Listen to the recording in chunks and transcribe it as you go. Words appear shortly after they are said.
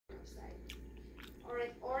website.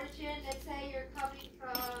 Alright, origin, let's say you're coming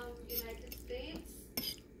from United States.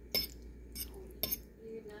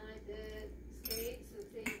 United States,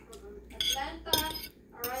 let's say you're from Atlanta,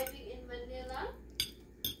 arriving in Manila.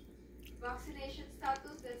 Vaccination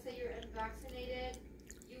status, let's say you're unvaccinated.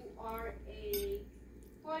 You are a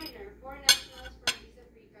foreigner, foreign nationals from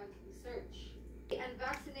visa-free country. Search.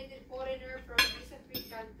 Unvaccinated foreigner from visa-free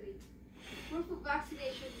country. Proof of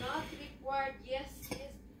vaccination not required. Yes,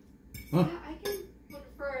 yes. Huh? Yeah, I can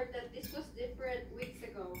confirm that this was different weeks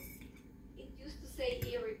ago. It used to say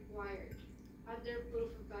here required under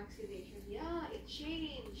proof of vaccination. Yeah, it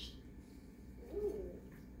changed. Ooh,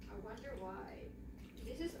 I wonder why.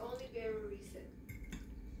 This is only very recent.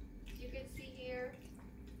 As you can see here,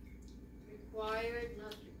 required,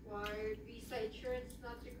 not required. Visa insurance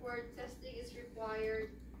not required. Testing is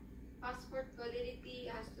required. Passport validity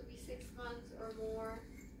has to be 6 months or more.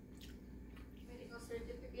 Medical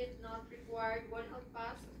certificate not required. One health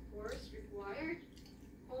pass, of course, required.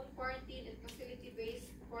 Home quarantine and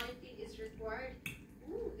facility-based quarantine is required.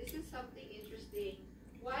 Ooh, this is something interesting.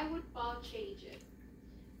 Why would Paul change it?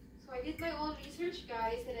 So I did my own research,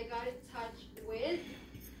 guys, and I got in touch with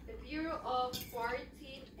the Bureau of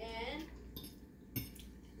Quarantine and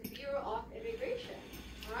the Bureau of Immigration.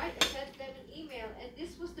 Alright, I sent them an email, and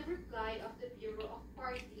this was the reply of the Bureau of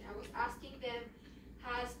Quarantine. I was asking them,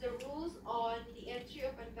 has the rules on the entry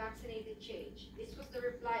of unvaccinated changed? This was the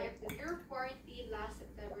reply of the Bureau of Quarantine last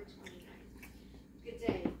September 29th. Good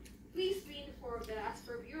day. Please be informed that as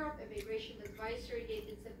per Bureau of Immigration Advisory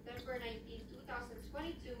dated September 19,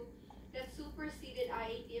 2022, that superseded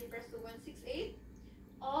IATF Presto 168,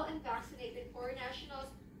 all unvaccinated foreign nationals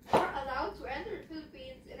are allowed to enter the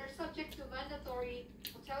Philippines and are subject to mandatory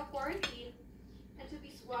hotel quarantine and to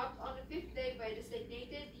be swabbed on the 5th day by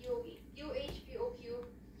designated UHPOQ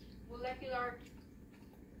molecular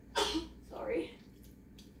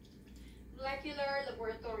molecular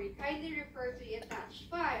laboratory. Kindly refer to the attached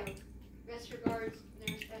file. Best regards,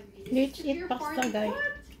 Nurse MD. Let's eat pasta, guys.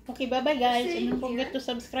 Okay, bye-bye guys, and don't forget to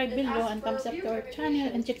subscribe below and thumbs up to our channel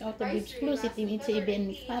and check out our exclusive Team ECB and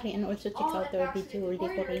Miss Mari, and also check out our video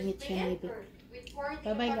Decorating with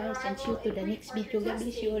Bye bye guys, and see you to the next video. God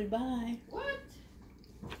bless you all. Bye.